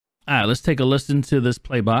All right, let's take a listen to this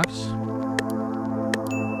Playbox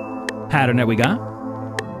pattern that we got.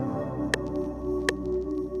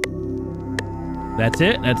 That's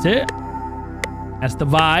it. That's it. That's the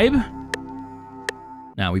vibe.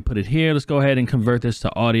 Now we put it here. Let's go ahead and convert this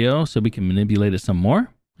to audio so we can manipulate it some more.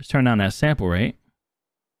 Let's turn down that sample rate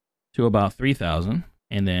to about 3,000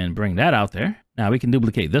 and then bring that out there. Now we can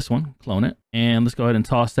duplicate this one, clone it, and let's go ahead and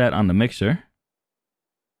toss that on the mixer.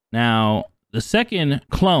 Now, the second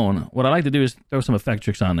clone, what I like to do is throw some effect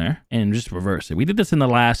tricks on there and just reverse it. We did this in the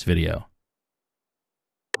last video.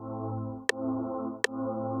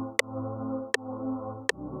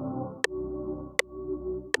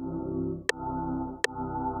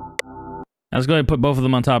 Now let's go ahead and put both of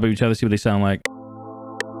them on top of each other, see what they sound like.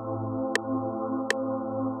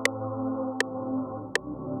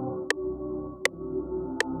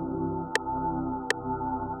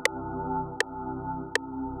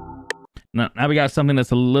 Now we got something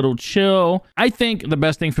that's a little chill. I think the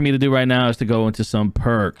best thing for me to do right now is to go into some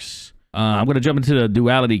perks. I'm going to jump into the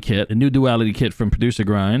duality kit, the new duality kit from Producer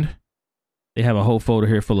Grind. They have a whole folder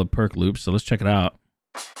here full of perk loops, so let's check it out.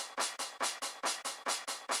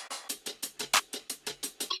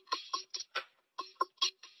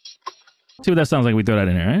 See what that sounds like. We throw that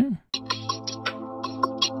in here, right?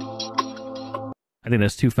 I think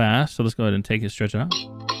that's too fast, so let's go ahead and take it, stretch it out.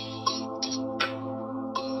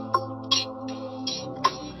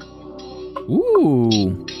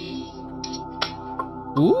 Ooh.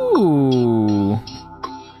 Ooh. I'm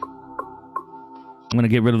going to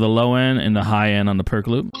get rid of the low end and the high end on the perk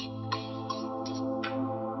loop.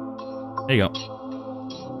 There you go.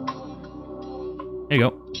 There you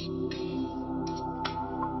go.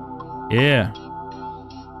 Yeah.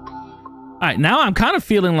 All right, now I'm kind of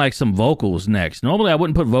feeling like some vocals next. Normally I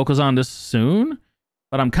wouldn't put vocals on this soon,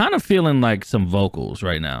 but I'm kind of feeling like some vocals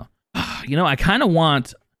right now. You know, I kind of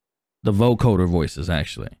want the vocoder voices,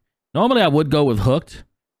 actually. Normally I would go with hooked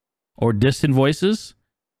or distant voices,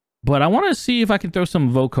 but I want to see if I can throw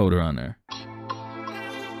some vocoder on there.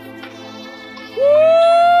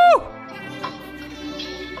 Woo!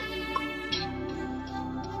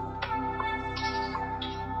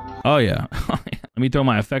 Oh yeah. Let me throw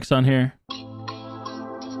my effects on here.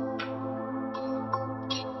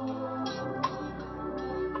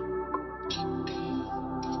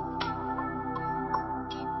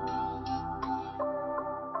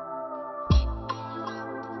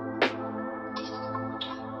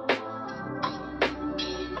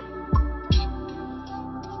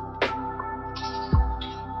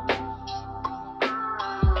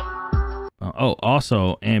 Oh,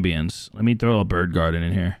 also ambience. Let me throw a bird garden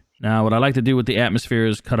in here. Now, what I like to do with the atmosphere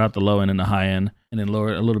is cut out the low end and the high end, and then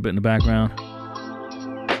lower it a little bit in the background.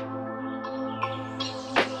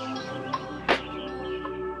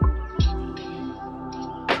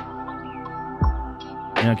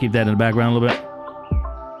 You know, keep that in the background a little bit.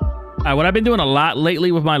 All right, what I've been doing a lot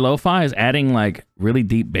lately with my lo-fi is adding like really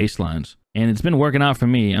deep bass lines, and it's been working out for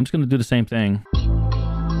me. I'm just gonna do the same thing.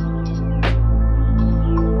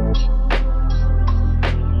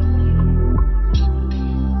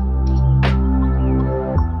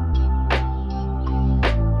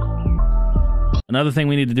 Another thing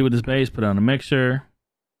we need to do with this bass, put it on a mixer.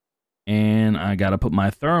 And I got to put my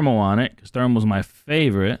thermal on it, because thermal is my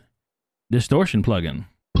favorite distortion plugin.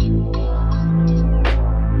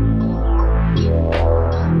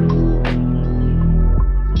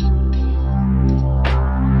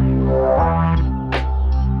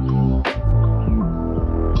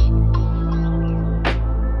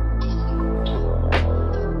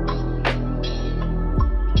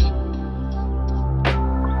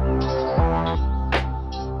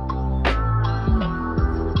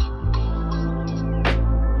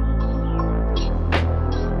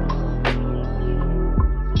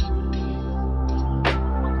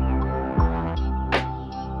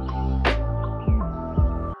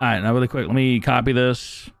 All right, now really quick, let me copy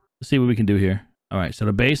this. Let's see what we can do here. All right, so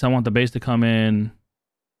the bass, I want the bass to come in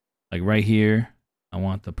like right here. I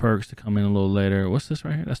want the perks to come in a little later. What's this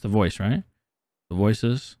right here? That's the voice, right? The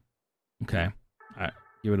voices. Okay. All right,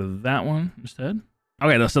 get rid of that one instead.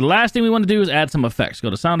 Okay, so the last thing we want to do is add some effects. Go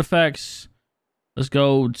to sound effects. Let's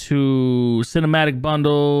go to cinematic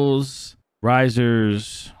bundles,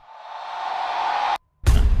 risers.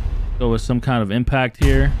 Go with some kind of impact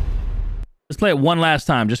here. Let's play it one last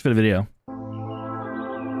time just for the video.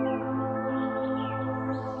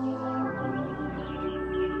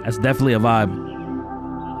 That's definitely a vibe.